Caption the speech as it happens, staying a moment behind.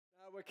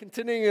We're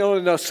continuing on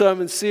in our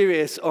sermon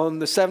series on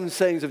the 7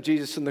 sayings of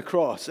Jesus on the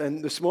cross.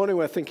 And this morning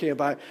we're thinking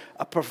about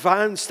a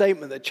profound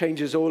statement that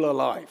changes all our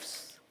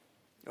lives.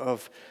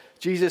 Of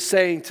Jesus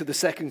saying to the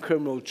second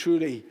criminal,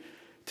 "Truly,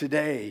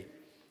 today,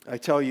 I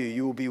tell you,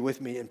 you will be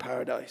with me in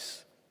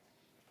paradise."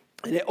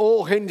 And it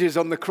all hinges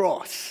on the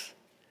cross.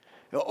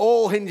 It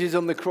all hinges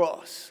on the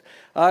cross.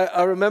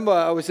 I remember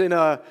I was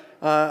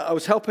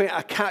helping at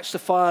a Catch the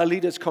Fire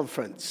Leaders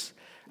Conference.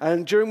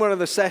 And during one of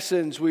the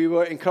sessions, we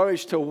were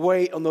encouraged to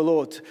wait on the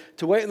Lord,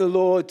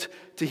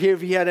 to hear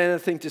if he had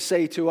anything to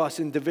say to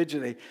us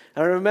individually.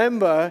 And I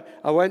remember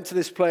I went to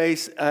this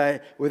place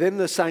within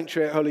the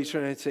sanctuary at Holy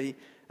Trinity,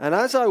 and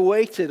as I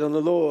waited on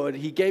the Lord,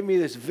 he gave me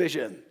this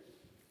vision.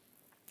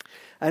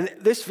 And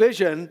in this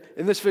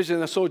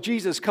vision, I saw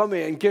Jesus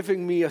coming and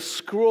giving me a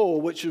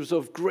scroll which was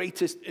of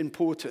greatest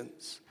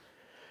importance.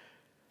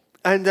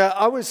 And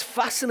I was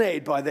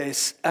fascinated by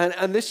this, and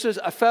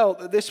I felt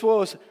that this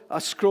was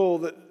a scroll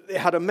that it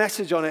had a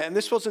message on it, and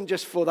this wasn't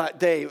just for that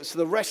day, it was for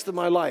the rest of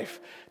my life,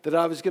 that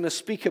I was going to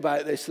speak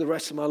about this the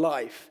rest of my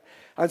life.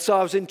 And so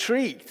I was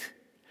intrigued.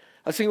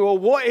 I was thinking, well,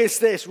 what is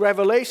this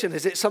revelation?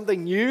 Is it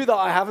something new that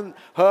I haven't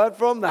heard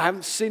from, that I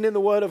haven't seen in the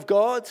Word of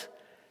God?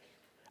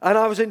 And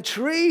I was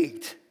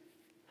intrigued.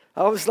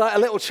 I was like a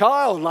little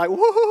child, like,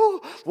 whoa,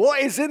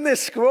 what is in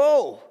this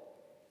scroll?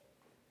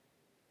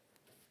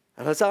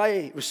 And as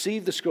I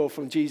received the scroll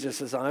from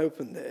Jesus, as I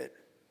opened it,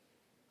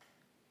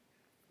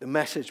 the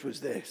message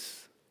was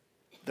this: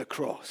 the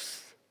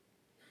cross.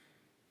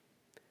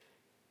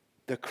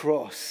 The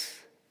cross.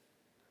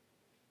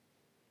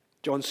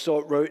 John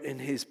Stott wrote in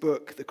his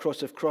book, The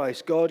Cross of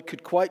Christ, God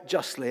could quite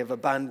justly have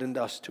abandoned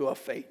us to our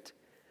fate.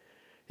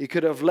 He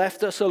could have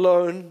left us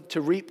alone to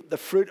reap the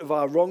fruit of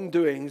our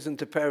wrongdoings and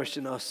to perish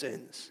in our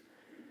sins.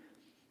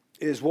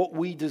 It is what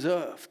we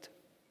deserved.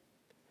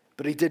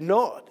 But he did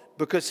not,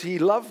 because he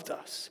loved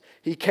us.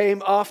 He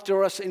came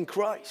after us in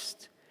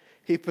Christ.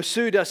 He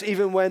pursued us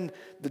even when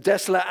the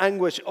desolate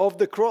anguish of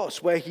the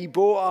cross, where he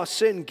bore our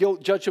sin,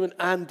 guilt, judgment,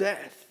 and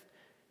death.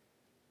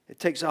 It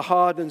takes a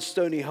hard and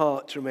stony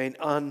heart to remain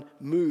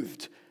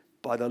unmoved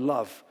by the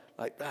love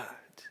like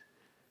that.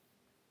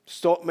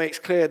 Stott makes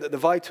clear that the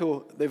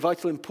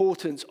vital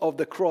importance of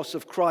the cross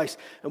of Christ,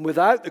 and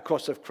without the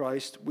cross of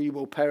Christ, we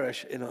will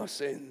perish in our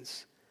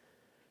sins.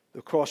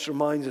 The cross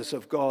reminds us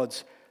of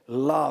God's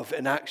love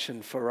in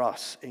action for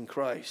us in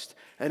Christ.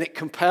 And it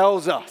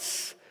compels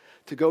us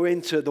to go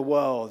into the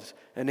world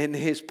and in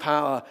his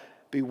power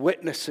be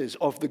witnesses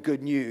of the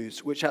good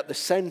news, which at the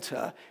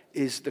center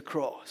is the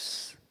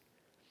cross.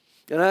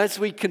 And as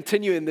we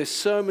continue in this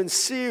sermon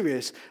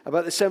series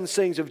about the 7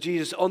 sayings of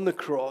Jesus on the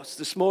cross,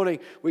 this morning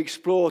we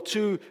explore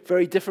 2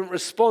 very different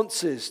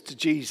responses to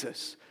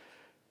Jesus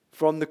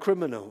from the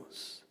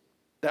criminals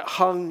that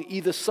hung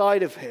either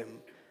side of him,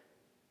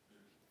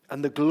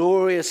 and the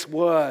glorious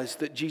words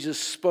that Jesus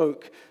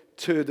spoke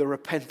to the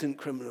repentant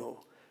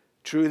criminal.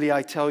 Truly,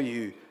 I tell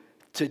you,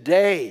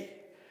 today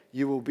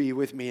you will be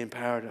with me in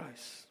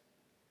paradise.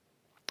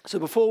 So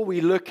before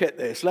we look at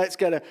this, let's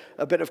get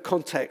a bit of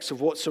context of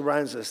what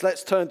surrounds us.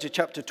 Let's turn to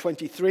chapter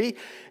 23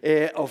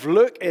 of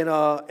Luke in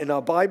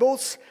our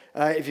Bibles.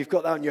 If you've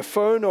got that on your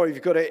phone or if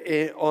you've got it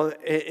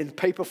in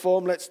paper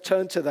form, let's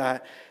turn to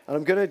that. And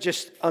I'm going to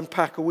just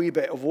unpack a wee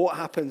bit of what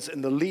happens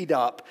in the lead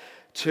up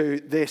to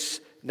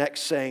this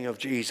next saying of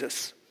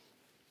Jesus.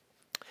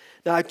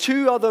 Now,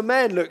 2 other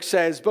men, Luke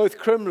says, both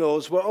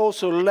criminals, were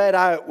also led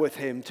out with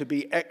him to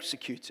be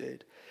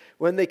executed.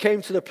 When they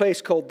came to the place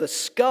called the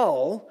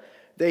Skull,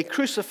 they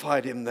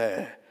crucified him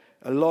there,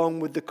 along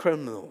with the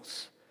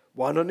criminals,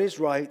 one on his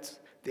right,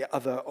 the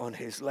other on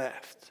his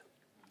left.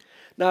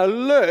 Now,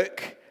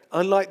 Luke,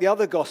 unlike the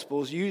other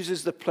Gospels,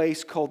 uses the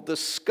place called the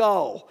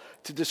Skull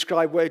to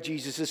describe where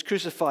Jesus is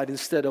crucified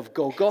instead of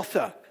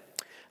Golgotha.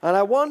 And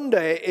I wonder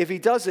if he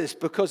does this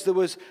because there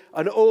was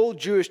an old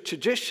Jewish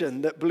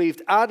tradition that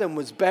believed Adam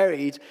was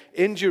buried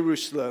in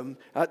Jerusalem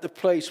at the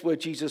place where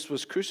Jesus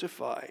was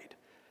crucified.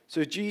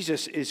 So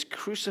Jesus is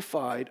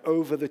crucified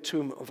over the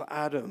tomb of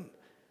Adam.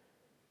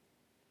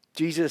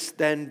 Jesus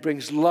then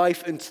brings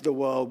life into the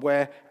world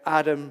where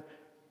Adam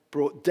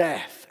brought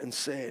death and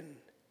sin,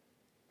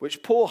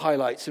 which Paul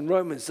highlights in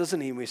Romans, doesn't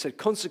he? We said,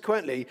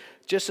 consequently,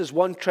 just as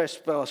one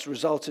trespass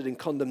resulted in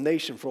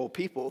condemnation for all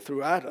people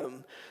through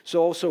Adam,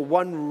 so also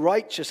one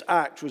righteous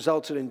act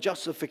resulted in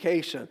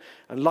justification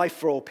and life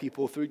for all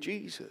people through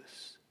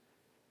Jesus.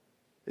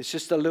 It's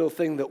just a little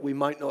thing that we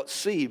might not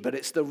see, but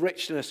it's the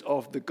richness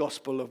of the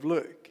Gospel of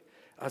Luke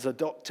as a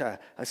doctor,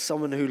 as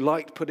someone who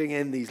liked putting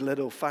in these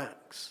little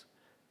facts.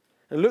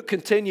 And Luke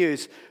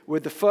continues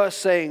with the first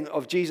saying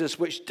of Jesus,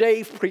 which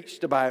Dave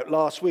preached about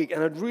last week.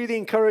 And I'd really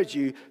encourage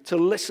you to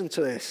listen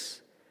to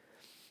this.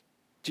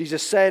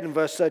 Jesus said in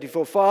verse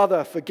 34,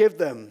 "Father, forgive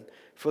them,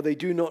 for they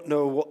do not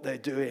know what they're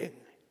doing."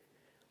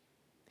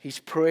 He's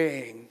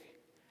praying.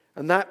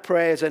 And that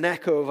prayer is an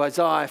echo of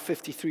Isaiah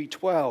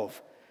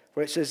 53:12,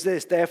 where it says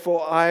this: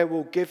 "Therefore I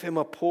will give him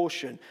a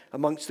portion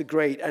amongst the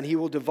great, and he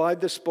will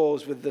divide the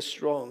spoils with the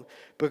strong,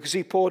 because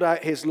he poured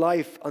out his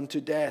life unto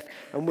death,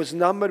 and was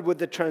numbered with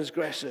the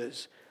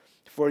transgressors.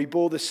 For he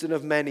bore the sin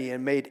of many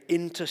and made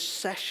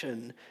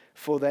intercession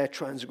for their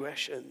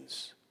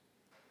transgressions.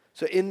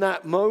 So in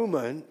that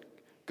moment,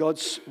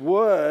 God's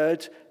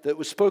word that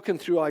was spoken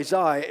through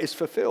Isaiah is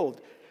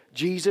fulfilled.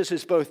 Jesus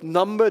is both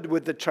numbered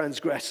with the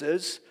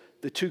transgressors,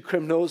 the two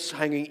criminals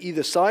hanging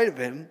either side of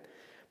him,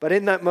 but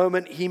in that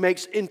moment, he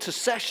makes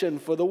intercession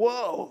for the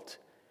world.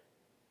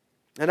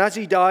 And as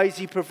he dies,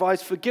 he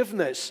provides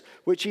forgiveness,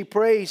 which he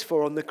prays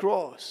for on the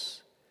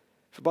cross.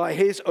 For by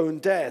his own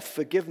death,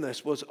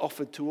 forgiveness was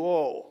offered to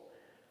all.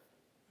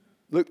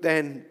 Luke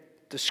then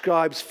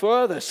describes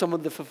further some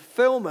of the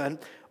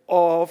fulfillment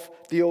of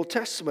the Old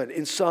Testament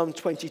in Psalm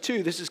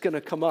 22. This is going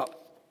to come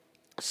up.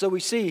 So we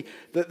see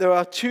that there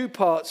are two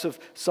parts of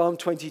Psalm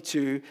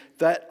 22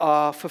 that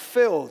are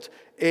fulfilled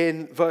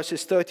in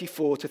verses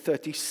 34 to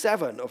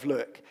 37 of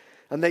Luke.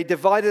 And they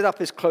divided up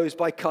his clothes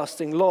by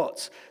casting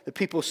lots. The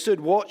people stood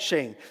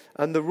watching,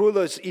 and the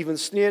rulers even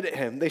sneered at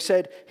him. They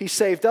said, he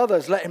saved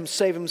others, let him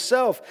save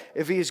himself,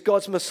 if he is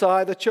God's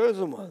Messiah, the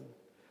chosen one.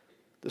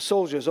 The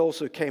soldiers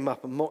also came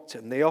up and mocked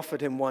him. They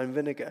offered him wine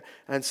vinegar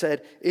and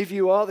said, if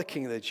you are the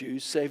king of the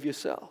Jews, save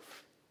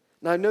yourself.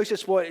 Now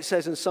notice what it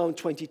says in Psalm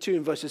 22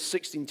 in verses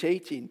 16 to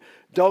 18.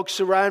 Dogs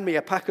surround me,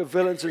 a pack of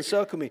villains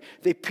encircle me.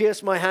 They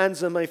pierce my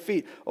hands and my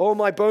feet. All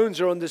my bones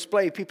are on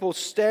display. People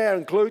stare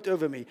and gloat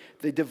over me.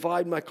 They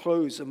divide my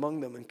clothes among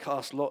them and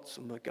cast lots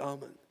on my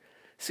garment.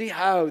 See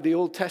how the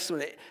Old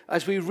Testament,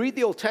 as we read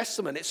the Old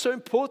Testament, it's so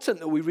important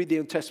that we read the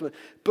Old Testament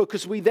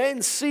because we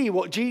then see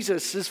what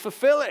Jesus is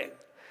fulfilling.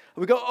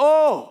 And we go,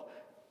 oh,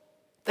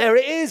 there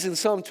it is in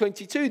Psalm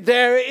 22.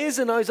 There it is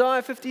in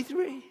Isaiah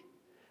 53.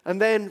 And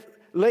then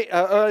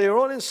earlier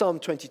on in Psalm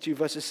 22,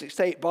 verses 6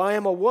 to 8, but I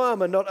am a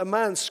worm and not a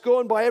man,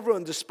 scorned by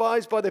everyone,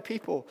 despised by the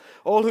people.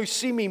 All who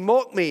see me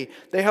mock me.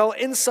 They hurl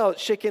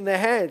insults, shaking their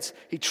heads.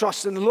 He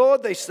trusts in the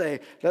Lord, they say.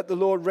 Let the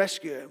Lord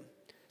rescue him.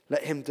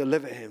 Let him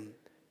deliver him,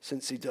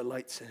 since he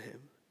delights in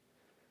him.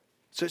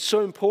 So it's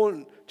so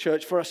important,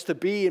 church, for us to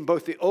be in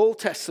both the Old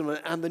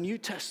Testament and the New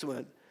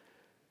Testament,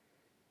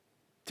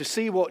 to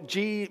see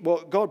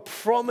what God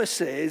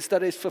promises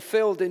that is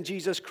fulfilled in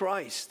Jesus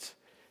Christ.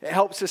 It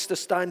helps us to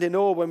stand in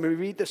awe when we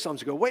read the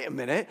Psalms and go, wait a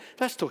minute,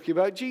 that's talking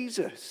about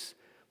Jesus.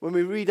 When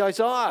we read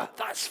Isaiah,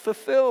 that's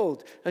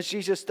fulfilled as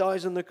Jesus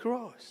dies on the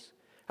cross,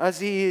 as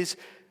he is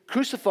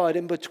crucified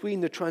in between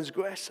the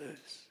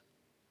transgressors.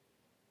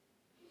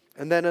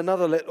 And then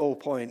another little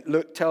point,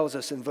 Luke tells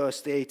us in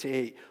verse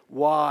 88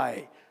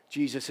 why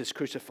Jesus is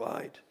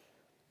crucified.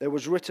 There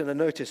was written a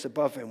notice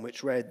above him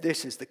which read,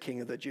 this is the King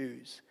of the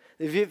Jews.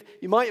 You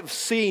might have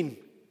seen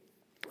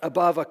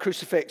above a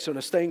crucifix on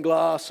a stained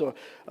glass or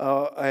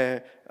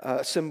a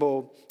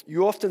symbol,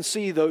 you often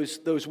see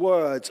those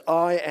words,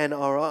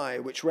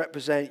 INRI, which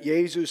represent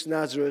Jesus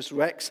Nazareth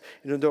Rex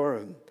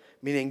Inodorum,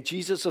 meaning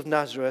Jesus of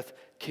Nazareth,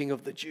 King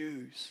of the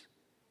Jews.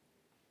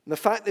 And the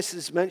fact this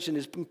is mentioned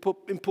is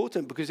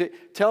important because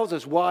it tells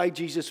us why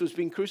Jesus was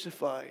being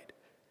crucified.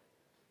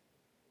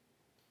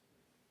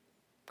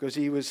 Because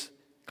he was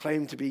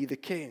claimed to be the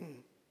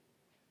king.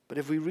 But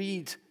if we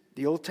read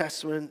the Old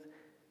Testament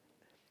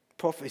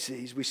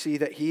prophecies, we see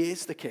that he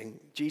is the king.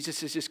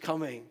 Jesus is just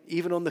coming.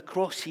 Even on the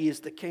cross, he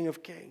is the King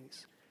of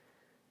Kings.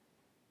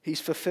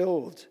 He's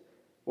fulfilled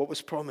what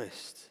was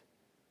promised.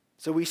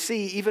 So we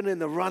see, even in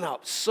the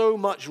run-up, so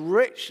much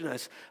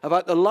richness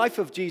about the life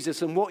of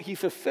Jesus and what he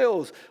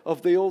fulfills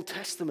of the Old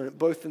Testament,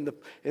 both in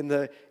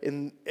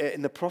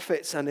the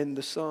prophets and in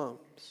the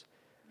Psalms.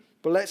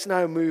 But let's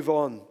now move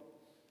on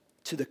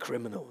to the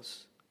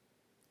criminals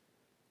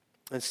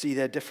and see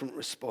their different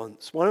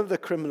response. One of the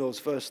criminals,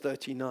 verse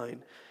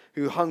 39,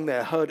 who hung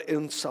there, heard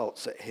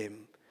insults at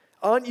him.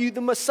 Aren't you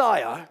the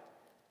Messiah?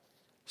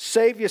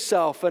 Save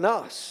yourself and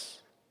us.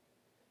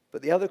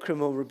 But the other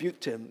criminal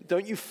rebuked him.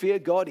 Don't you fear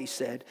God, he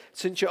said,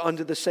 since you're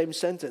under the same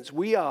sentence.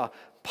 We are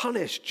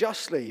punished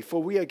justly,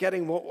 for we are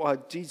getting what our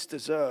deeds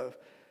deserve.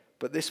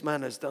 But this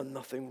man has done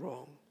nothing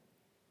wrong.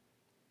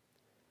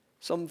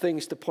 Some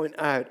things to point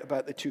out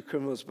about the two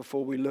criminals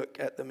before we look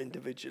at them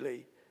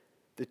individually.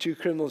 The two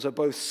criminals are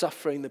both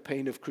suffering the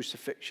pain of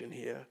crucifixion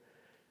here.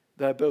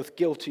 They're both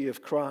guilty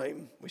of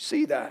crime. We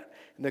see that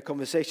in their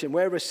conversation.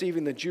 We're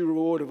receiving the due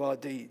reward of our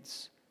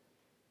deeds.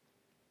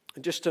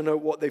 And just to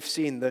note what they've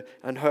seen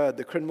and heard,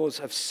 the criminals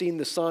have seen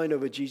the sign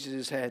over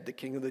Jesus' head, the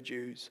King of the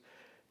Jews.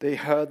 They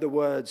heard the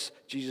words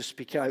Jesus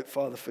speak out,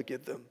 Father,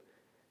 forgive them.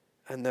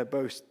 And they're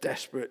both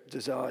desperate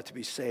desire to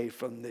be saved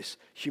from this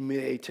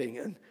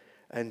humiliating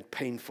and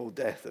painful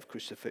death of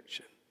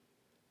crucifixion.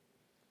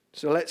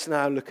 So let's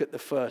now look at the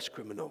first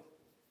criminal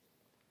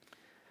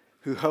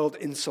who hurled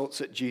insults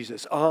at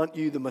Jesus. Aren't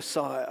you the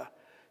Messiah?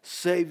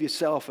 Save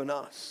yourself and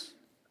us.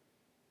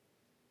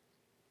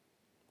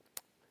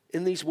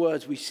 In these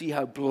words, we see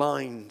how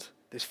blind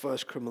this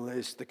first criminal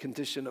is, the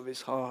condition of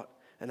his heart,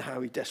 and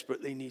how he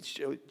desperately needs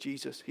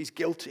Jesus. He's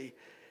guilty.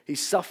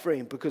 He's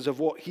suffering because of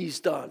what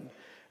he's done.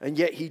 And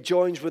yet he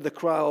joins with the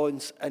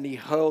crowd and he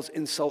hurls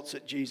insults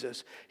at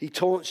Jesus. He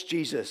taunts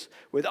Jesus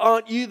with,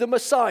 aren't you the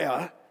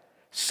Messiah?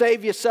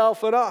 Save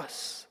yourself and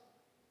us.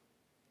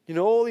 You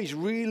know, all he's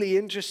really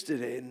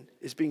interested in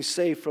is being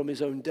saved from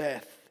his own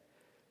death.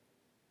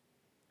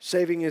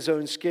 saving his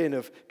own skin,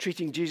 of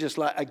treating Jesus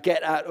like a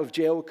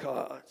get-out-of-jail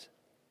card.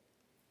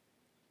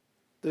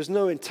 There's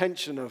no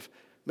intention of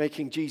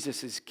making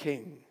Jesus his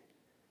king.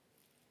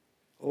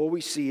 All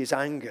we see is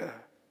anger,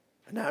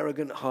 an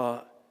arrogant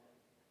heart,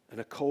 and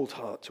a cold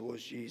heart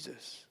towards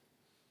Jesus.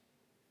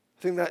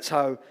 I think that's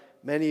how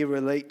many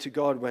relate to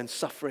God when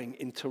suffering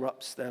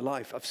interrupts their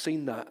life. I've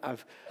seen that.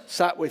 I've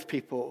sat with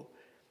people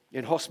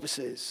in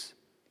hospices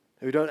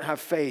who don't have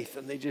faith,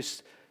 and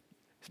it's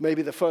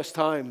maybe the first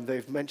time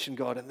they've mentioned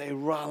God, and they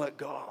rail at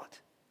God.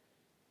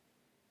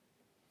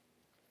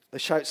 They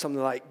shout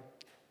something like,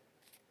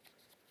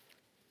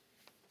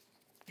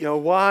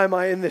 why am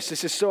I in this?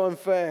 This is so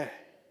unfair.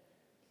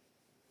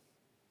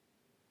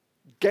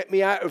 Get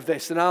me out of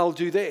this and I'll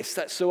do this.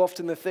 That's so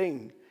often the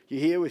thing you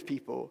hear with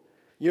people.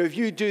 If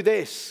you do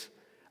this,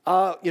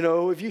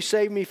 if you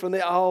save me from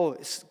that,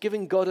 it's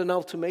giving God an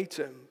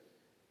ultimatum.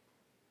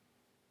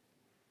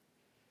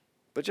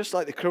 But just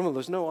like the criminal,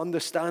 there's no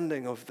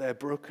understanding of their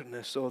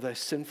brokenness or their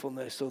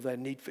sinfulness or their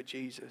need for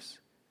Jesus.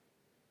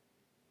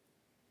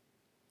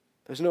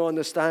 There's no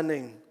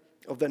understanding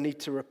of their need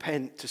to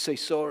repent, to say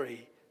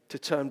sorry, to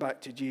turn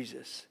back to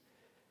Jesus.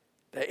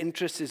 Their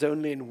interest is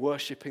only in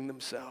worshiping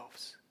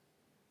themselves.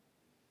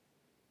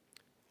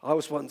 I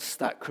was once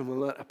that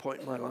criminal at a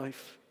point in my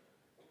life.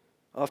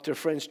 After a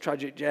friend's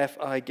tragic death,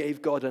 I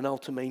gave God an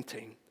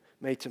ultimatum,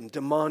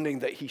 demanding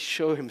that he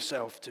show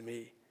himself to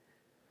me.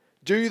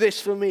 Do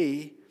this for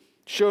me,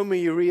 show me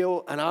you're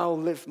real, and I'll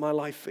live my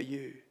life for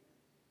you.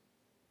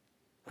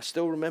 I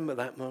still remember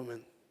that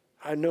moment.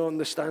 I had no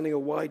understanding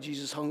of why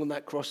Jesus hung on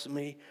that cross for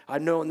me. I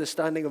had no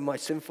understanding of my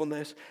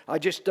sinfulness. I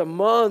just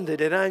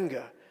demanded in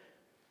anger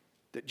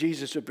that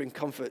Jesus would bring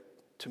comfort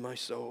to my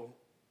soul.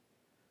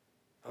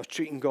 I was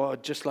treating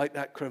God just like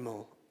that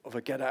criminal of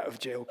a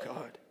get-out-of-jail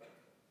card.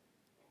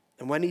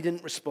 And when he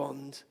didn't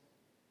respond,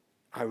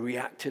 I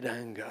reacted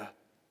anger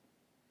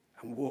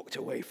and walked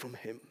away from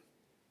him.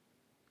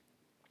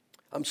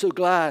 I'm so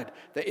glad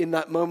that in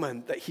that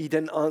moment that he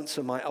didn't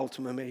answer my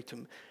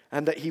ultimatum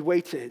and that he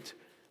waited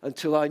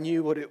until I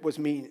knew what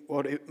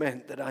it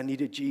meant that I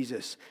needed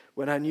Jesus,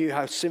 when I knew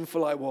how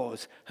sinful I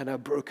was and how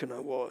broken I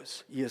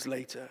was years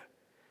later.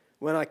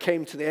 When I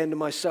came to the end of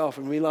myself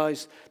and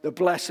realized the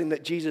blessing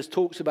that Jesus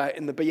talks about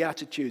in the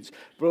Beatitudes.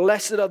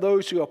 Blessed are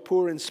those who are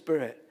poor in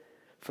spirit,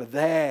 for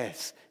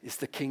theirs is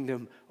the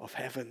kingdom of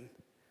heaven.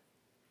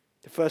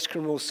 The first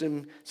criminal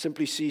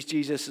simply sees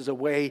Jesus as a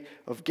way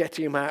of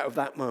getting him out of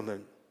that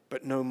moment,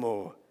 but no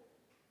more,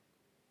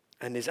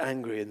 and is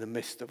angry in the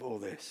midst of all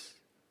this.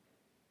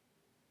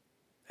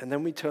 And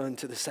then we turn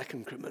to the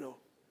second criminal.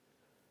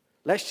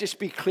 Let's just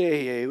be clear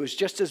here. It was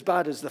just as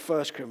bad as the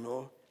first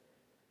criminal.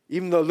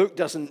 Even though Luke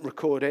doesn't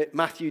record it,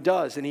 Matthew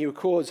does. And he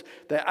records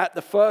that at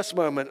the first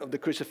moment of the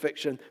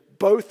crucifixion,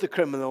 both the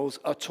criminals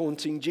are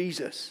taunting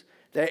Jesus.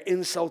 They're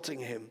insulting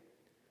him.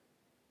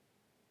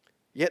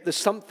 Yet there's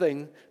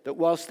something that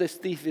whilst this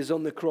thief is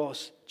on the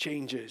cross,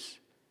 changes.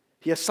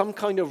 He has some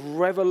kind of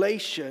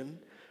revelation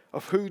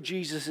of who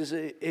Jesus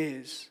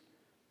is.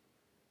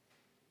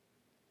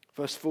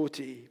 Verse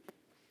 40.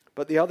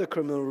 But the other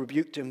criminal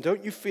rebuked him.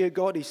 Don't you fear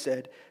God, he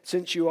said,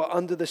 since you are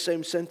under the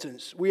same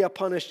sentence. We are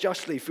punished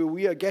justly, for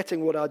we are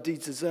getting what our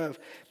deeds deserve.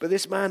 But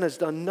this man has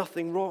done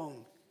nothing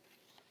wrong.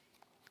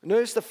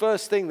 Notice the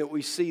first thing that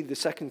we see the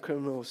second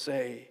criminal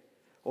say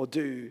or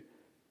do.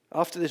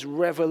 After this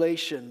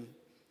revelation,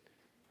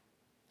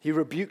 he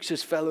rebukes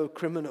his fellow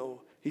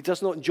criminal. He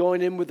does not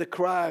join in with the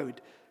crowd,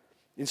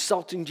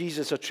 insulting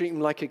Jesus or treat him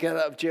like a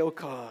get-out-of-jail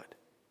card.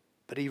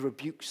 But he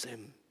rebukes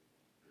him.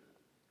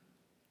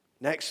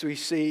 Next, we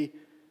see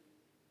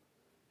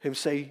him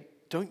say,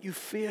 don't you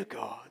fear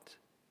God?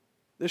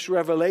 This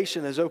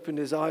revelation has opened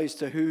his eyes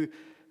to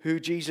who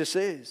Jesus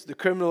is. The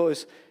criminal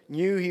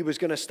knew he was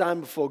going to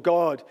stand before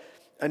God,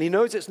 and he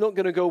knows it's not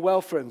going to go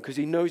well for him because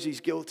he knows he's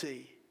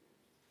guilty.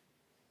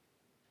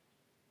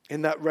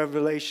 In that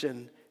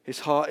revelation,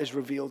 his heart is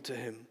revealed to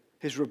him,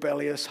 his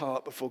rebellious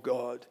heart before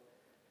God.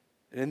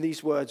 And in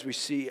these words, we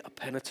see a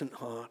penitent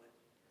heart.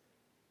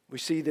 We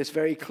see this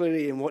very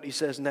clearly in what he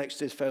says next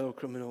to his fellow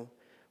criminal.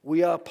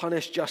 We are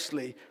punished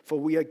justly, for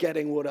we are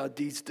getting what our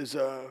deeds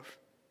deserve.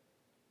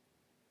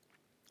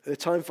 The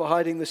time for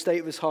hiding the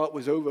state of his heart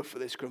was over for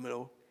this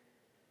criminal.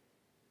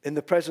 In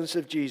the presence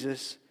of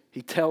Jesus,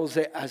 he tells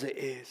it as it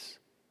is.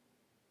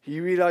 He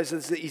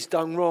realizes that he's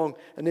done wrong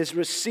and is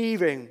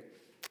receiving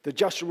the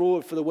just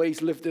reward for the way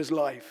he's lived his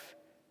life.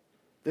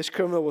 This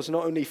criminal was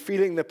not only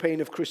feeling the pain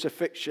of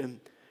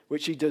crucifixion,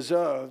 which he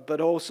deserved, but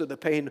also the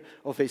pain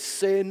of his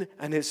sin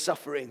and his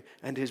suffering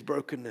and his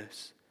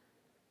brokenness.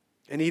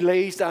 And he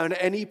lays down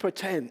any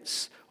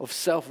pretense of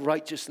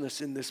self-righteousness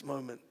in this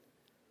moment.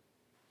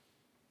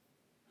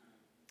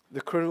 The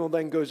criminal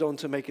then goes on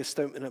to make a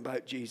statement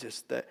about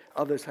Jesus that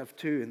others have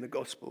too in the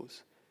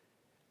Gospels.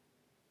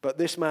 But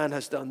this man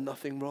has done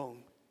nothing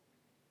wrong.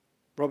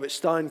 Robert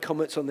Stein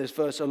comments on this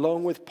verse,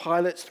 along with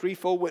Pilate's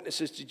threefold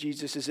witnesses to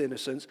Jesus'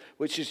 innocence,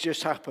 which has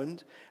just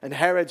happened, and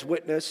Herod's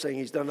witness saying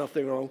he's done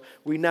nothing wrong,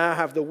 we now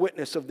have the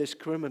witness of this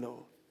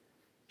criminal.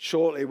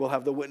 Shortly we'll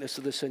have the witness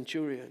of the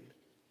centurion.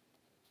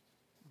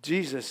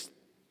 Jesus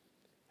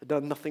had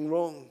done nothing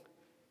wrong.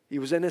 He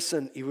was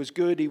innocent, he was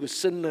good, he was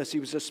sinless, he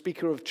was a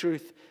speaker of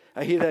truth.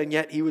 And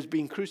yet he was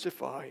being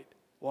crucified.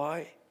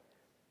 Why?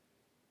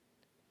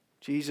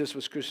 Jesus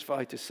was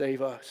crucified to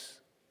save us,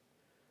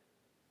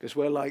 because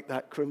we're like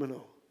that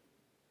criminal.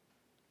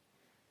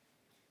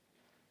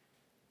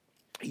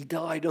 He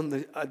died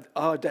on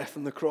our death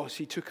on the cross.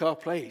 He took our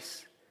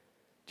place.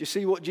 Do you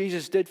see what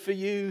Jesus did for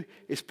you?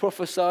 It's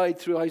prophesied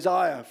through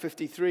Isaiah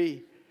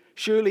 53.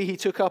 Surely he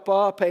took up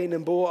our pain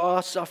and bore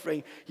our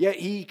suffering, yet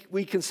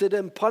we consider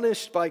him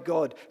punished by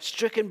God,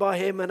 stricken by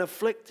him and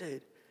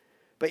afflicted.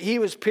 But he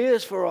was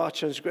pierced for our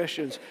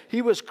transgressions.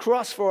 He was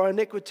crushed for our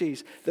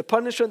iniquities. The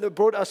punishment that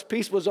brought us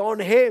peace was on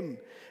him,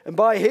 and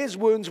by his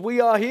wounds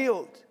we are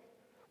healed.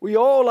 We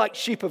all like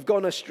sheep have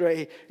gone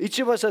astray. Each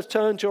of us has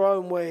turned to our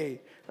own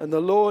way, and the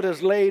Lord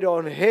has laid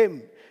on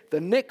him the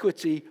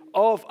iniquity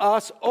of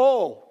us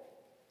all.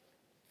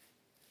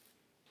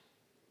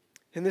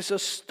 In this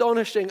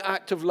astonishing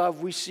act of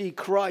love, we see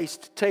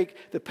Christ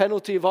take the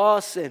penalty of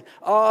our sin,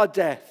 our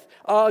death,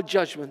 our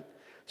judgment,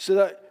 so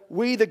that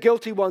we, the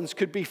guilty ones,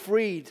 could be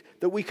freed,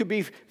 that we could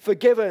be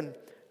forgiven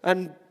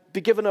and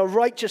be given a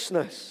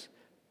righteousness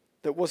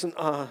that wasn't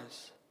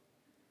ours.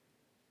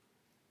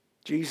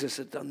 Jesus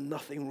had done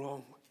nothing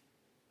wrong.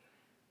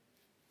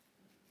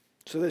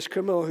 So this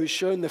criminal who's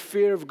shown the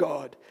fear of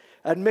God,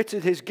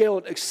 admitted his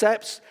guilt,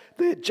 accepts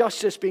the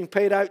justice being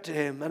paid out to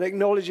him, and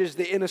acknowledges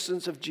the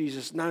innocence of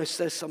Jesus, now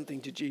says something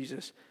to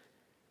Jesus.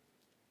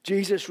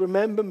 Jesus,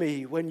 remember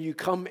me when you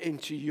come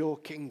into your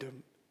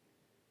kingdom.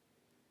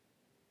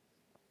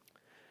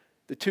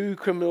 The two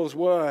criminals'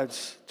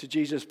 words to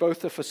Jesus,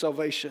 both are for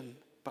salvation,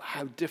 but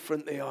how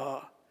different they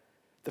are.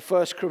 The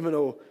first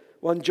criminal,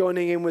 one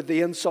joining in with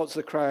the insults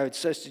of the crowd,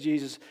 says to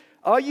Jesus,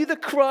 "Are you the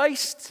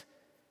Christ?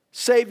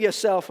 Save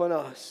yourself and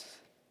us."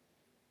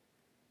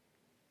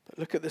 But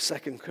look at the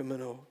second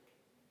criminal.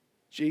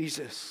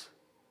 Jesus,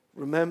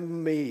 remember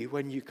me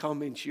when you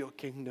come into your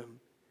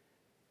kingdom.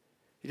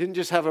 He didn't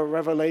just have a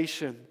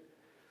revelation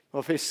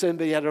of his sin,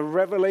 but he had a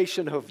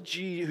revelation of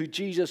who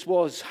Jesus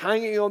was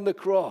hanging on the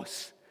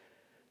cross,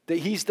 that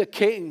he's the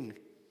king.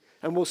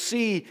 And we'll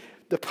see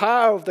the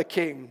power of the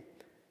king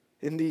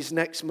in these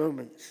next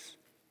moments.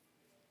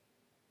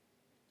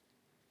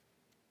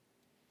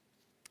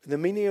 The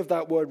meaning of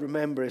that word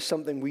remember is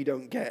something we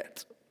don't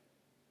get.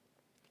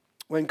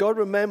 When God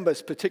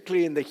remembers,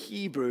 particularly in the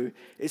Hebrew,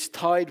 it's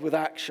tied with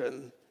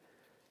action.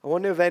 I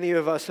wonder if any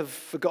of us have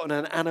forgotten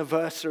an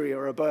anniversary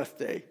or a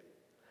birthday.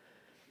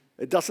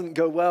 It doesn't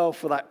go well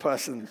for that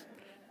person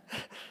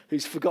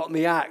who's forgotten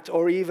the act,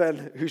 or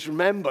even who's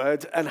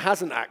remembered and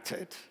hasn't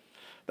acted.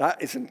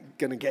 That isn't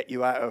going to get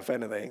you out of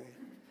anything.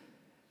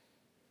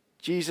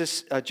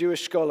 A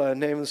Jewish scholar,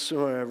 Nahum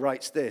Summer,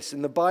 writes this: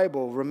 in the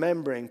Bible,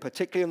 remembering,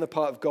 particularly on the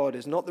part of God,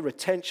 is not the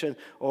retention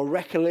or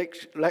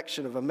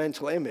recollection of a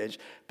mental image,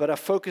 but a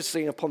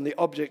focusing upon the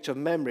object of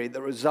memory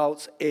that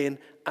results in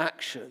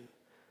action.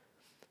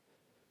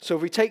 So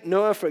if we take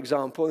Noah, for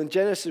example, in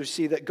Genesis we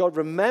see that God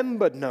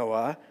remembered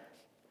Noah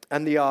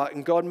and the ark,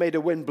 and God made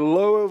a wind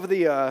blow over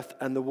the earth,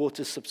 and the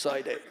waters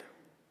subsided.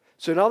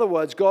 So in other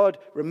words, God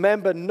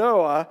remembered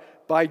Noah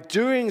by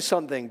doing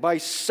something, by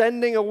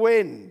sending a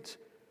wind,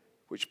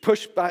 which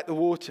pushed back the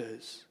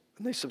waters,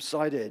 and they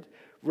subsided.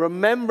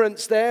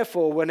 Remembrance,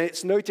 therefore, when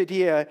it's noted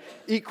here,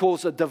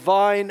 equals a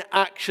divine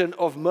action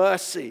of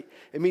mercy.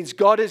 It means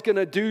God is going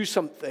to do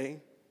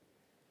something.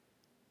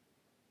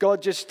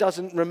 God just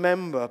doesn't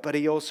remember, but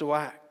he also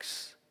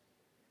acts.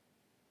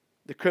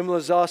 The criminal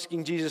is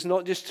asking Jesus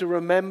not just to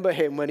remember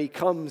him when he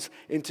comes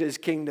into his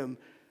kingdom,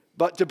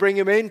 but to bring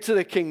him into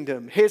the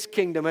kingdom, his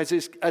kingdom as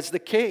the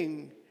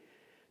king,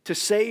 to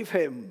save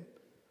him.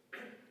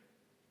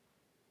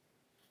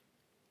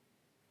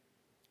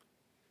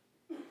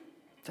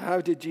 So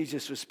how did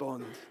Jesus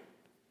respond?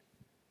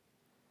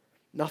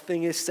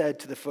 Nothing is said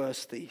to the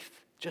first thief,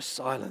 just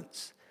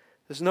silence.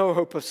 There's no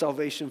hope of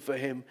salvation for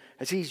him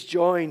as he's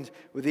joined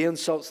with the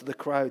insults of the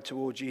crowd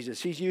toward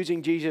Jesus. He's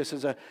using Jesus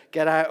as a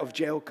get out of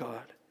jail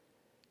card.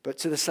 But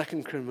to the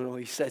second criminal,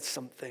 he said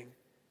something.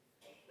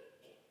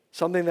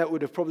 Something that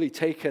would have probably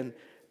taken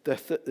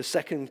the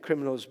second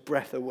criminal's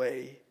breath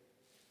away.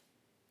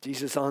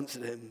 Jesus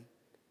answered him,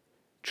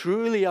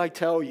 "Truly I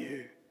tell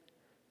you,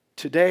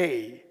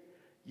 today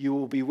you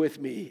will be with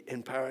me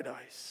in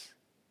paradise."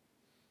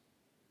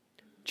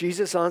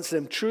 Jesus answered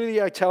him,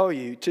 "Truly I tell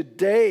you,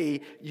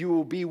 today you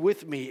will be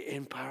with me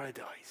in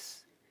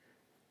paradise."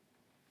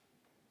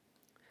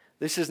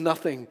 This is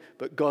nothing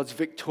but God's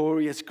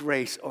victorious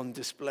grace on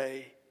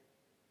display.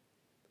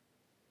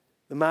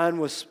 The man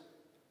was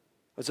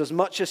as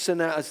much a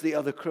sinner as the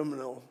other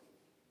criminal,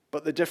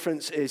 but the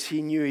difference is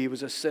he knew he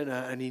was a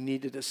sinner and he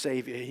needed a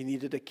savior. He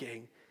needed a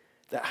king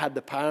that had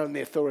the power and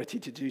the authority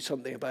to do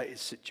something about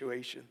his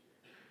situation.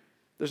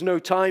 There's no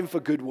time for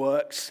good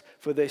works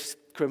for this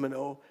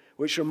criminal,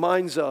 which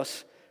reminds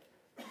us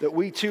that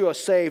we too are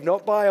saved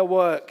not by our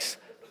works,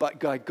 but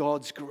by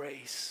God's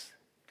grace.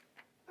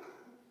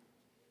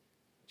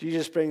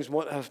 Jesus brings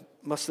what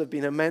must have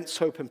been immense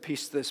hope and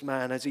peace to this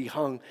man as he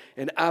hung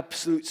in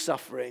absolute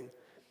suffering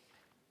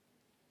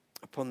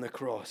upon the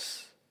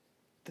cross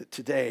that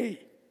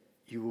today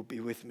you will be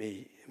with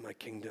me in my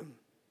kingdom.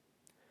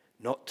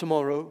 Not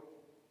tomorrow,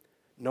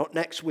 not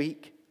next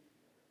week,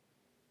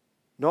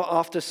 not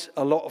after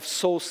a lot of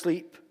soul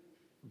sleep,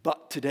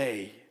 but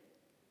today.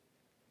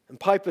 And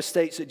Piper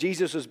states that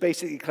Jesus was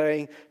basically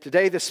declaring,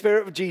 today the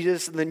spirit of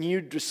Jesus and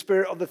the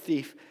spirit of the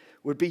thief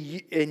would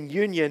be in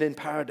union in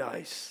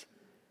paradise.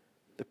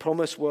 The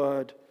promised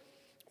word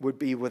would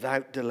be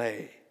without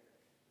delay.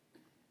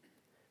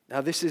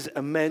 Now this is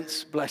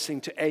immense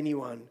blessing to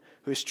anyone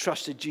who has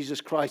trusted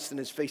Jesus Christ and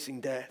is facing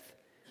death.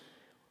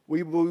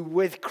 We will be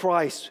with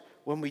Christ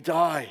when we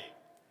die.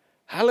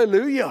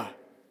 Hallelujah.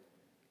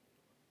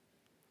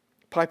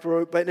 Piper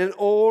wrote, but in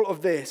all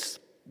of this,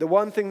 the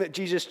one thing that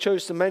Jesus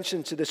chose to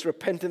mention to this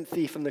repentant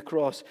thief on the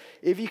cross,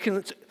 if you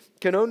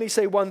can only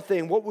say one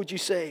thing, what would you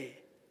say?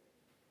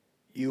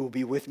 You will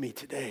be with me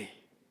today.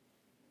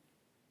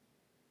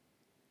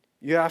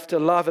 You have to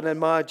love and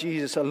admire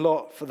Jesus a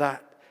lot for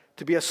that,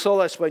 to be a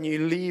solace when you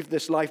leave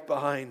this life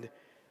behind.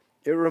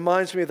 It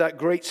reminds me of that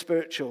great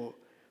spiritual,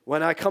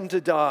 when I come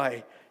to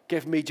die,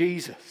 give me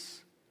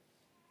Jesus.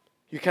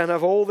 You can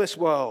have all this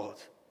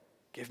world,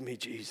 give me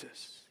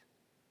Jesus.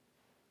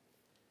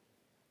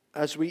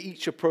 As we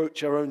each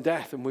approach our own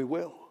death, and we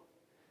will,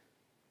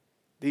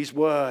 these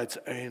words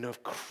are an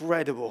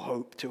incredible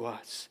hope to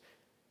us.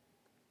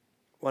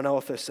 One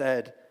author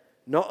said,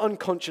 not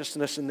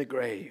unconsciousness in the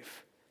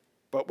grave,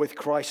 but with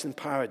Christ in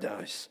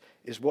paradise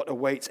is what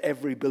awaits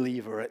every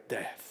believer at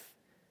death.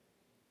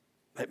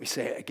 Let me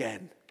say it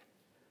again.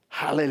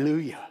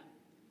 Hallelujah.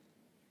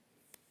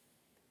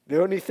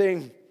 The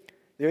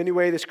only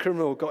way this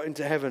criminal got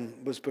into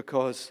heaven was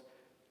because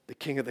the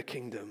King of the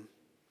kingdom.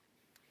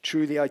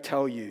 Truly I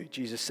tell you,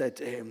 Jesus said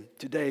to him,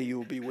 today you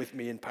will be with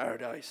me in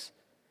paradise.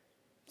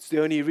 It's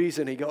the only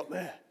reason he got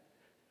there.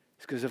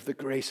 It's because of the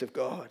grace of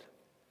God.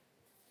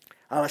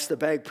 Alistair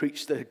Begg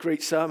preached a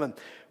great sermon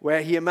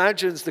where he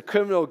imagines the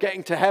criminal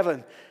getting to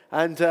heaven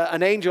and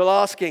an angel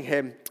asking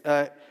him,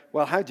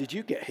 well, how did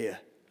you get here?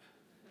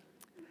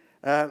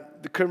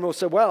 The criminal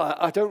said, well,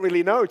 I don't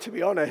really know, to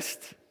be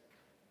honest.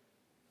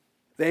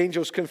 The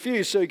angel's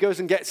confused, so he goes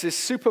and gets his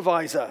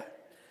supervisor.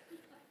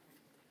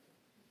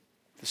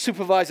 The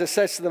supervisor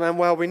says to the man,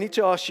 well, we need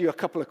to ask you a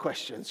couple of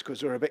questions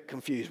because we're a bit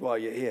confused while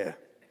you're here.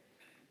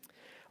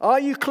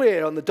 Are you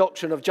clear on the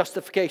doctrine of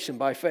justification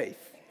by faith?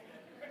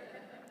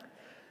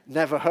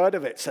 Never heard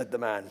of it, said the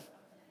man.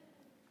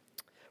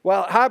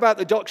 Well, how about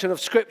the doctrine of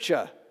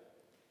Scripture?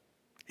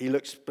 He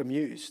looks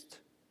bemused.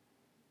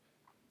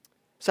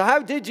 So how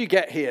did you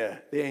get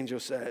here, the angel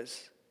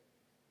says.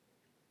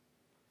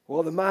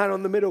 Well, the man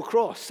on the middle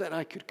cross said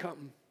I could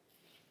come.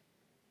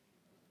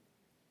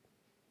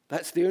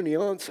 That's the only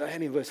answer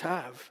any of us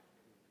have.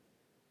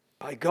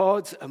 By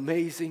God's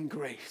amazing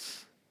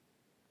grace.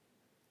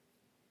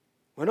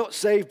 We're not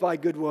saved by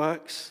good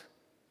works,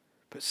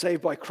 but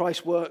saved by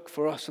Christ's work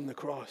for us on the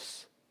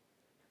cross.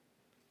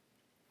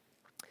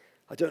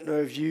 I don't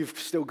know if you've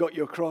still got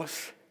your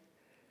cross.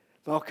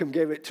 Malcolm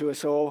gave it to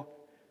us all,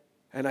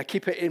 and I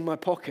keep it in my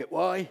pocket.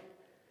 Why?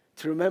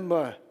 To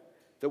remember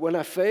that when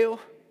I fail,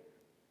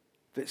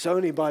 it's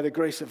only by the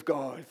grace of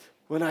God.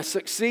 When I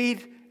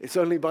succeed, it's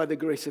only by the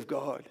grace of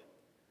God.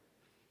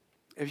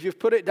 If you've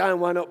put it down,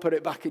 why not put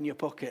it back in your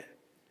pocket?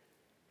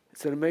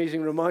 It's an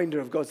amazing reminder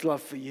of God's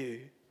love for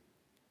you.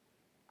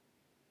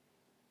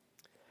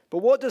 But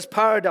what does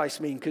paradise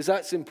mean? Because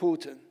that's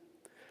important.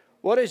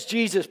 What is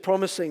Jesus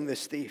promising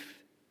this thief?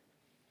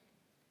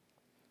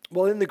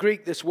 Well, in the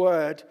Greek, this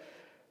word,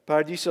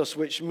 paradisos,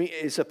 which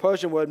is a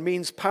Persian word,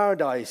 means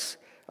paradise,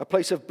 a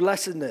place of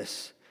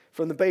blessedness,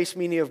 from the base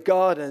meaning of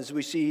garden, as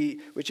we see,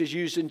 which is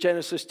used in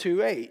Genesis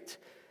 2:8,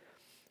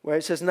 where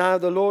it says, now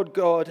the Lord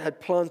God had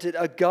planted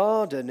a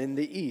garden in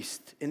the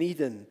east, in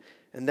Eden,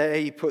 and there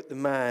he put the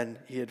man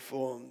he had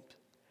formed.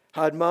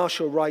 Howard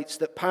Marshall writes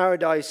that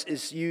paradise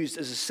is used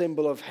as a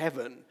symbol of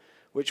heaven,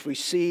 which we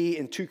see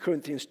in 2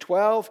 Corinthians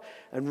 12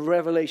 and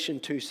Revelation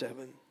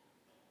 2:7.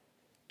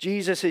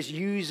 Jesus is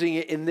using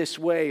it in this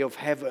way of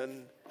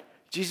heaven.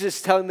 Jesus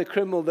is telling the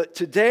criminal that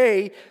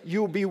today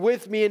you'll be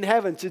with me in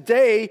heaven.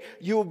 Today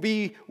you'll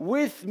be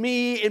with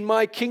me in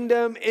my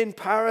kingdom in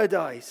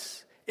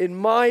paradise, in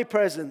my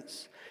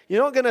presence.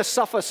 You're not going to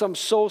suffer some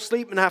soul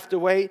sleep and have to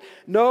wait.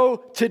 No,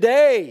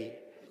 today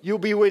you'll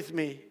be with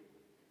me.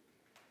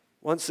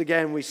 Once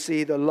again, we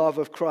see the love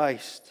of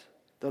Christ,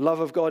 the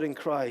love of God in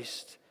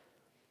Christ,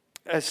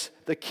 as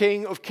the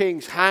King of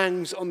Kings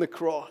hangs on the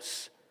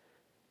cross.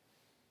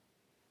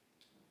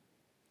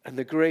 And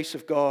the grace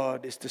of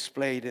God is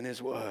displayed in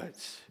his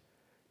words.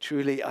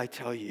 Truly, I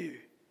tell you,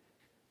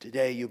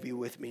 today you'll be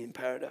with me in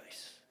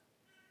paradise.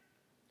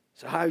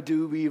 So how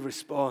do we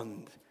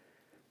respond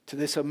to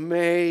this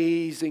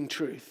amazing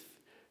truth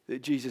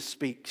that Jesus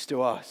speaks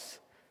to us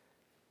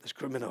as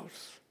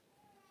criminals?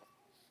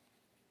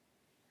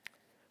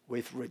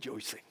 With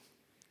rejoicing.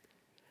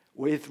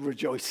 With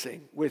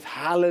rejoicing. With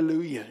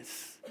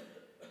hallelujahs.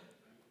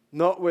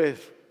 Not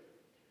with,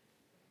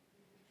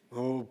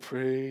 oh,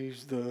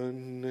 praise the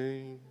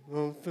name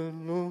of the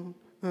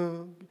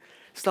Lord.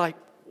 It's like,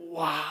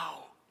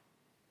 wow.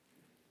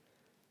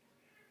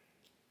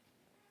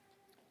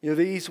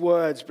 These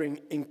words bring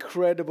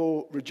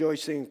incredible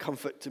rejoicing and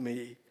comfort to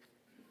me.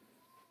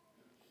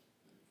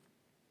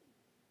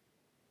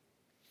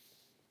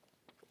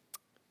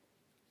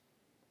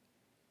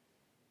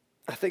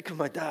 I think of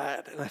my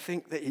dad, and I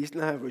think that he's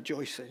now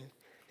rejoicing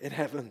in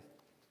heaven.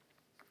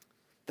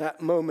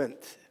 That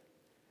moment,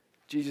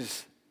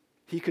 Jesus,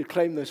 he could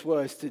claim those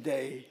words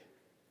today.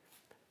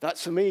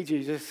 That's for me,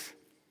 Jesus.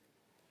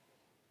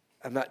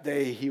 And that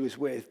day he was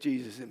with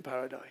Jesus in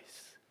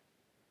paradise.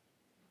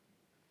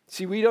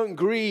 See, we don't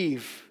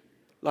grieve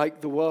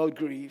like the world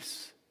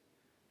grieves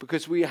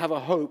because we have a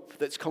hope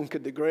that's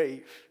conquered the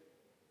grave.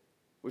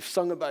 We've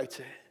sung about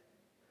it.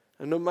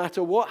 And no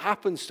matter what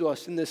happens to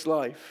us in this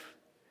life,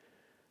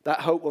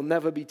 that hope will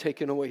never be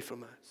taken away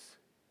from us.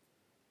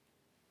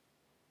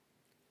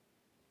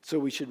 So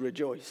we should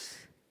rejoice.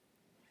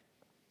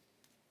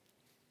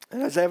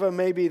 And as ever,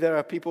 maybe there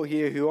are people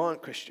here who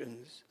aren't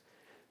Christians,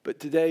 but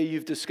today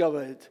you've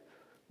discovered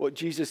what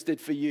Jesus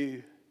did for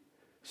you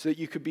so that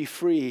you could be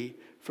free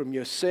from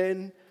your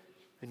sin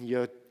and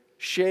your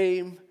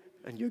shame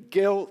and your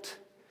guilt,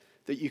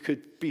 that you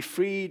could be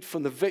freed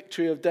from the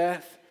victory of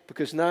death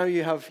because now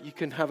you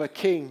can have a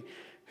king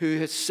who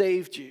has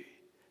saved you.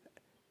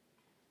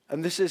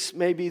 And this is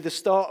maybe the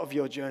start of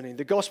your journey.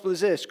 The gospel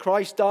is this: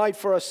 Christ died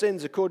for our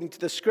sins according to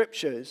the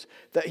scriptures,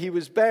 that he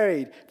was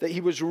buried, that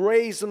he was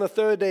raised on the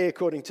third day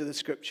according to the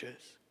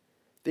scriptures.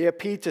 They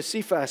appeared to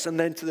Cephas and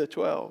then to the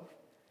 12.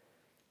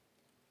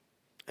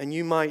 And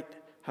you might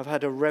have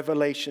had a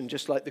revelation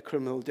just like the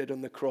criminal did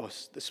on the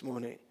cross this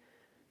morning,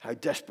 how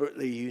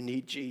desperately you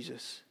need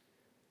Jesus.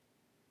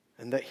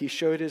 And that he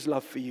showed his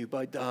love for you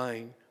by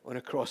dying on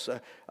a cross,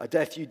 a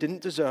death you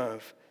didn't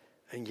deserve,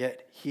 and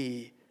yet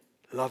he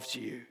loves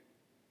you.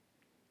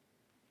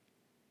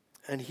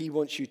 And he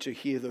wants you to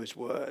hear those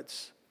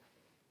words.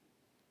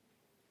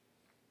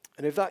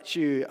 And if that's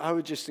you, I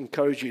would just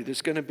encourage you,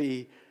 there's going to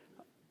be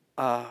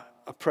a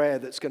prayer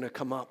that's going to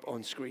come up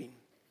on screen.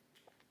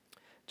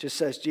 It just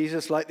says,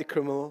 Jesus, like the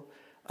criminal,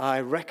 I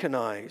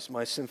recognize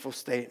my sinful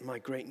state and my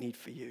great need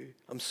for you.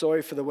 I'm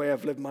sorry for the way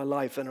I've lived my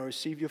life, and I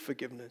receive your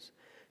forgiveness.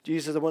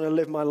 Jesus, I want to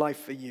live my life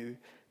for you.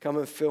 Come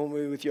and fill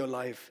me with your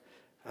life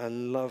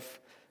and love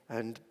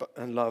and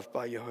love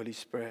by your Holy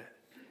Spirit.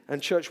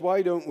 And church,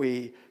 why don't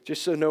we,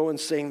 just so no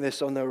one's saying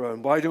this on their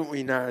own, why don't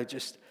we now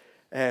just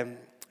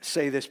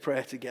say this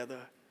prayer together?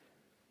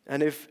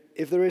 And if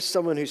there is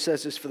someone who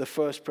says this for the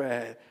first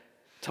prayer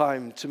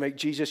time, to make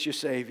Jesus your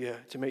Savior,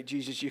 to make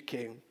Jesus your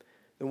King,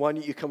 then why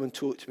don't you come and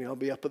talk to me? I'll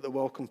be up at the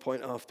welcome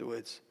point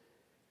afterwards.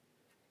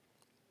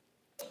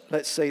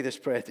 Let's say this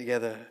prayer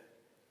together.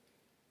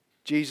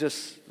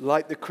 Jesus,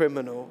 like the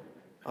criminal,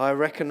 I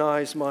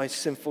recognize my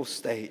sinful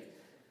state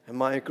and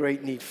my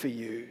great need for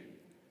you.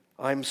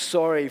 I'm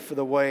sorry for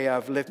the way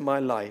I've lived my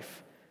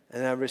life,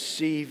 and I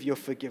receive your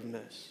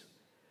forgiveness.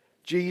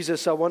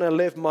 Jesus, I want to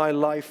live my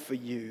life for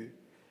you.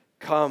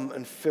 Come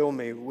and fill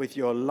me with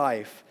your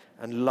life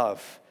and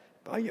love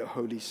by your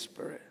Holy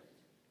Spirit.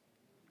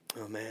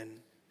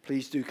 Amen.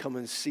 Please do come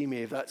and see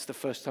me if that's the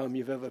first time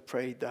you've ever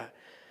prayed that.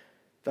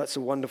 That's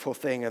a wonderful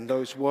thing, and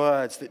those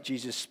words that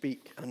Jesus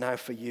speaks are now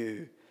for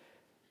you.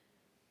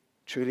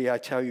 Truly, I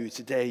tell you,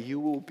 today you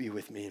will be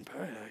with me in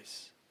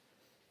paradise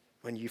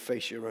when you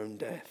face your own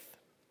death.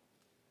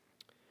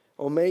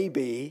 Or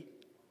maybe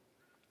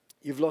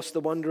you've lost the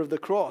wonder of the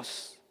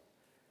cross.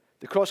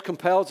 The cross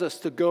compels us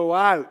to go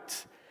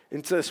out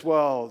into this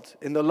world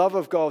in the love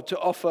of God to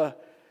offer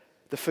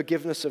the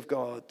forgiveness of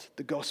God,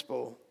 the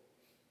gospel.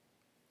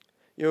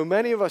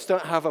 Many of us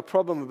don't have a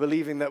problem with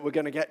believing that we're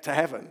going to get to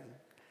heaven.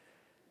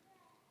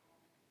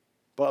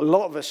 But a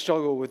lot of us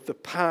struggle with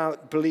the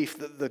belief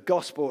that the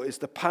gospel is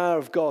the power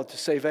of God to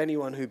save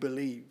anyone who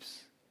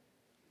believes.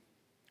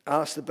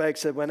 Alistair Begg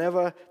said,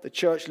 whenever the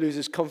church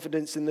loses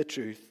confidence in the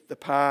truth, the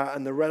power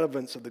and the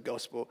relevance of the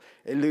gospel,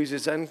 it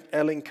loses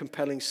any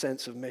compelling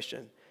sense of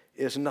mission.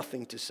 It has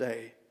nothing to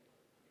say.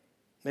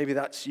 Maybe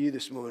that's you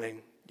this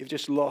morning. You've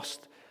just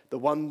lost the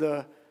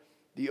wonder,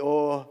 the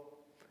awe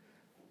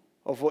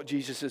of what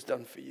Jesus has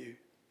done for you.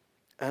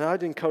 And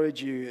I'd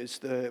encourage you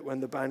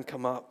when the band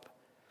come up,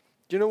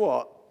 do you know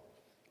what?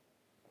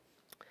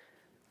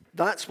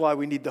 That's why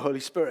we need the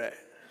Holy Spirit.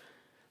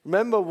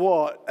 Remember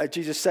what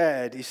Jesus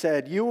said. He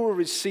said, you will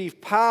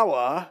receive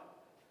power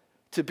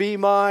to be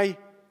my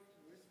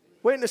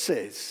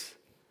witnesses.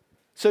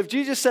 So if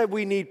Jesus said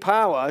we need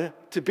power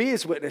to be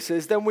his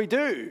witnesses, then we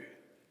do.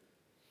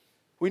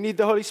 We need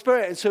the Holy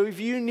Spirit. And so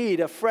if you need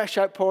a fresh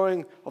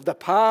outpouring of the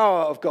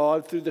power of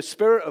God through the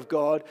Spirit of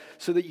God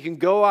so that you can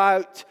go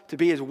out to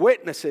be his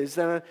witnesses,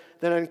 then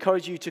I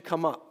encourage you to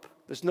come up.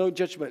 There's no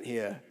judgment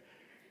here.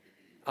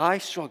 I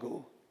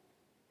struggle.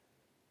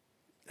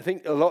 I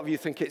think a lot of you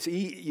think it's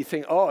easy. You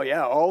think, oh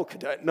yeah, all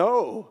could do it.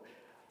 No.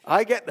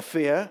 I get the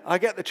fear. I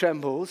get the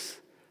trembles.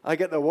 I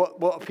get the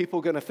what are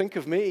people going to think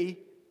of me?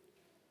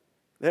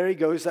 There he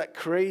goes, that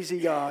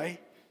crazy guy.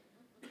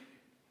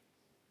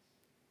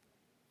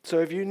 So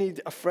if you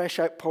need a fresh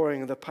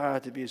outpouring of the power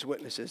to be his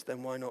witnesses,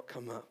 then why not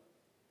come up?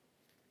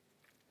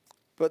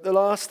 But the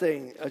last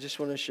thing I just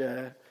want to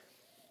share,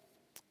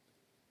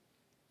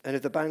 And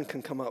if the band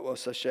can come up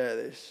whilst I share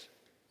this.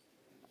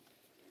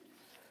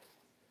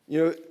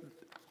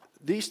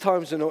 These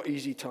times are not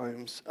easy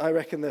times. I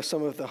reckon they're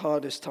some of the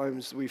hardest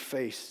times we've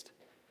faced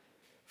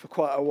for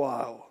quite a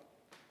while.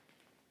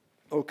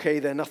 Okay,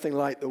 they're nothing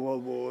like the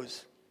world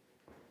wars.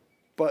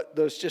 But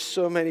there's just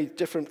so many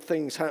different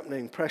things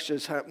happening,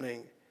 pressures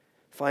happening.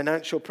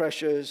 Financial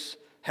pressures,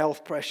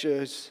 health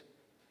pressures,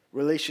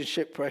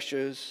 relationship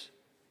pressures.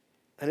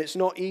 And it's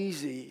not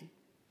easy.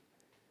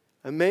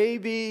 And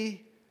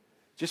maybe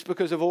just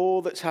because of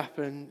all that's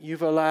happened,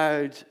 you've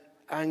allowed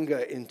anger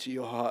into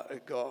your heart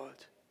at God.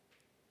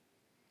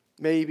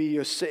 Maybe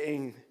you're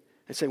sitting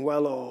and saying,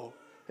 well,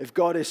 if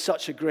God is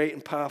such a great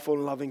and powerful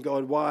and loving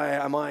God, why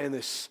am I in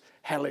this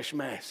hellish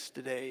mess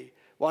today?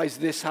 Why is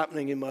this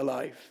happening in my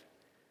life?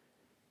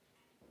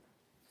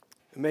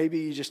 And maybe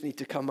you just need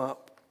to come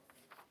up.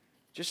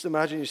 Just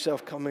imagine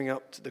yourself coming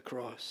up to the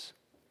cross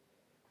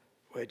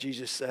where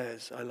Jesus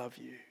says, I love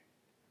you.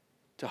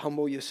 To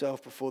humble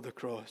yourself before the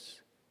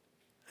cross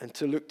and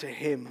to look to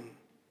him.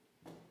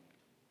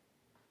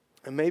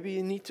 And maybe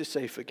you need to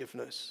say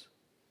forgiveness.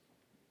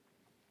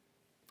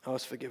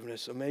 Ask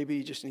forgiveness. Or maybe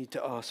you just need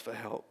to ask for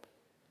help.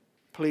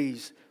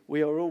 Please,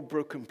 we are all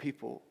broken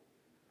people.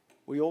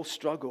 We all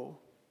struggle.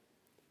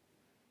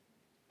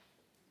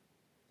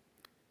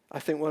 I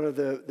think one of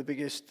the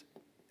biggest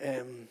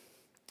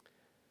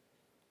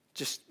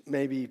just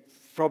maybe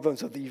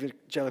problems of the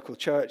evangelical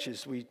church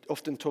is we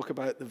often talk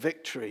about the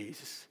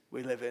victories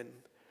we live in,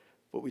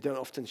 but we don't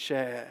often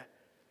share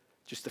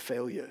just the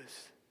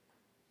failures.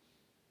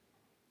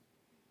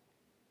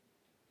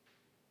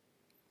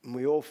 And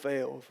we all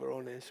fail, if we're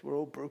honest. We're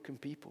all broken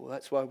people.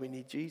 That's why we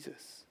need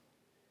Jesus.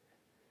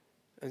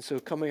 And so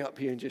coming up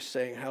here and just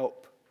saying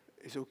help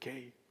is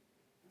okay.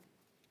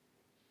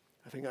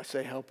 I think I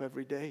say help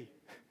every day.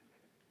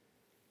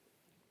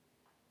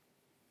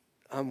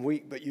 I'm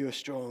weak, but you are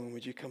strong.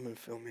 Would you come and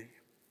fill me?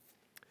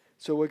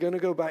 So we're going to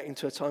go back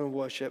into a time of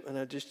worship, and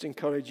I just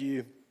encourage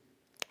you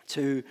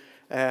to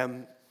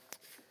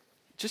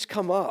just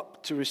come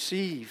up to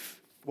receive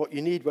what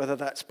you need, whether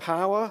that's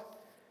power,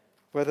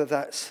 whether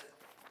that's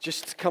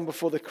just to come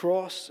before the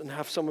cross and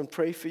have someone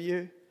pray for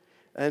you.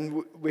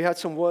 And we had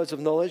some words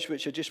of knowledge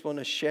which I just want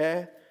to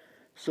share.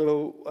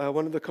 So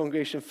one of the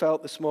congregation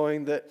felt this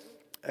morning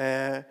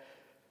that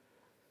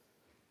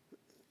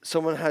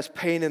someone has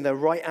pain in their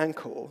right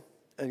ankle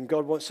and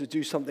God wants to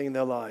do something in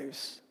their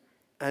lives.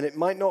 And it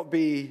might not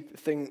be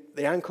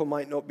the ankle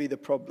might not be the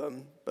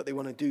problem, but they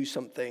want to do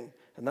something,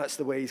 and that's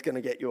the way he's going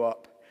to get you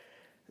up.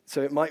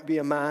 So it might be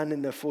a man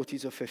in their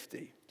 40s or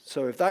 50.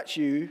 So if that's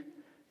you,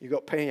 you've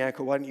got pain in your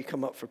ankle, why don't you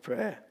come up for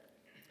prayer?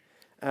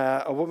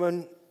 A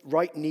woman,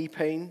 right knee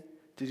pain,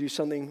 to do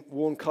something,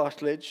 worn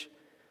cartilage,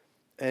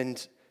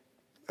 and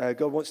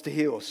God wants to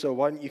heal, so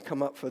why don't you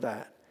come up for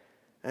that?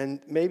 And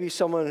maybe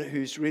someone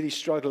who's really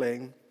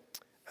struggling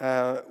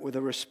with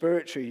a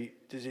respiratory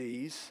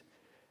disease,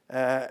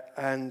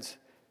 and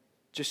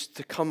just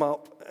to come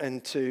up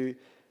and to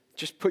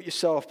just put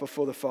yourself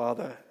before the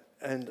Father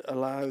and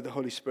allow the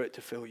Holy Spirit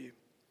to fill you.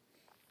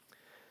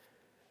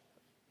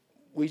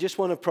 We just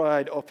want to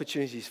provide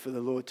opportunities for the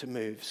Lord to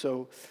move.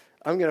 So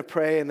I'm going to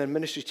pray, and then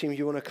ministry team,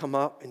 you want to come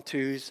up in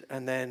twos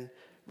and then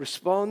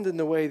respond in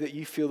the way that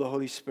you feel the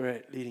Holy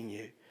Spirit leading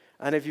you.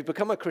 And if you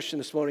become a Christian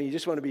this morning, you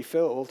just want to be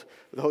filled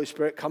with the Holy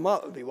Spirit, come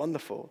up. It would be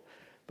wonderful.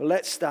 But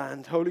let's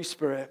stand. Holy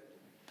Spirit,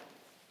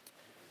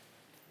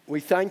 we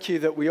thank you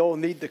that we all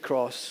need the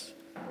cross.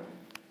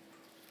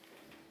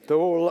 We're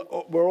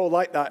all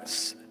like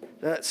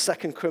that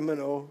second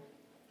criminal.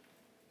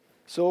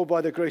 It's all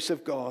by the grace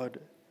of God.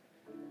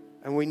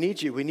 And we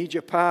need you. We need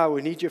your power.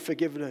 We need your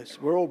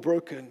forgiveness. We're all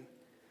broken.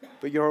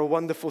 But you're a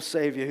wonderful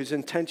Savior whose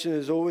intention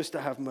is always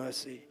to have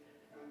mercy.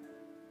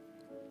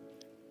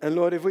 And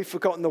Lord, if we've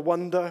forgotten the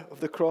wonder of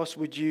the cross,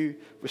 would you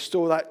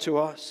restore that to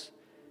us?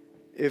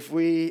 If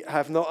we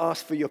have not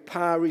asked for your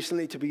power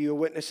recently to be your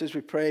witnesses,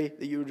 we pray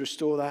that you would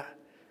restore that.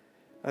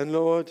 And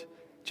Lord,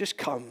 just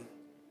come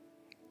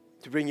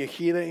to bring your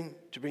healing,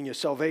 to bring your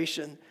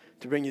salvation,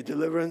 to bring your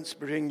deliverance,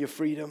 bring your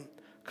freedom.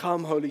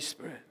 Come, Holy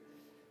Spirit.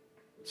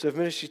 So if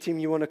ministry team,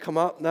 you want to come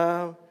up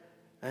now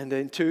and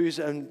in twos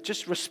and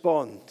just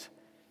respond.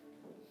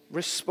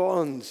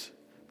 Respond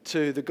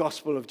to the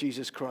gospel of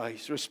Jesus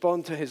Christ.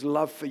 Respond to his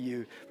love for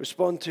you.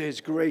 Respond to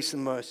his grace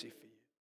and mercy.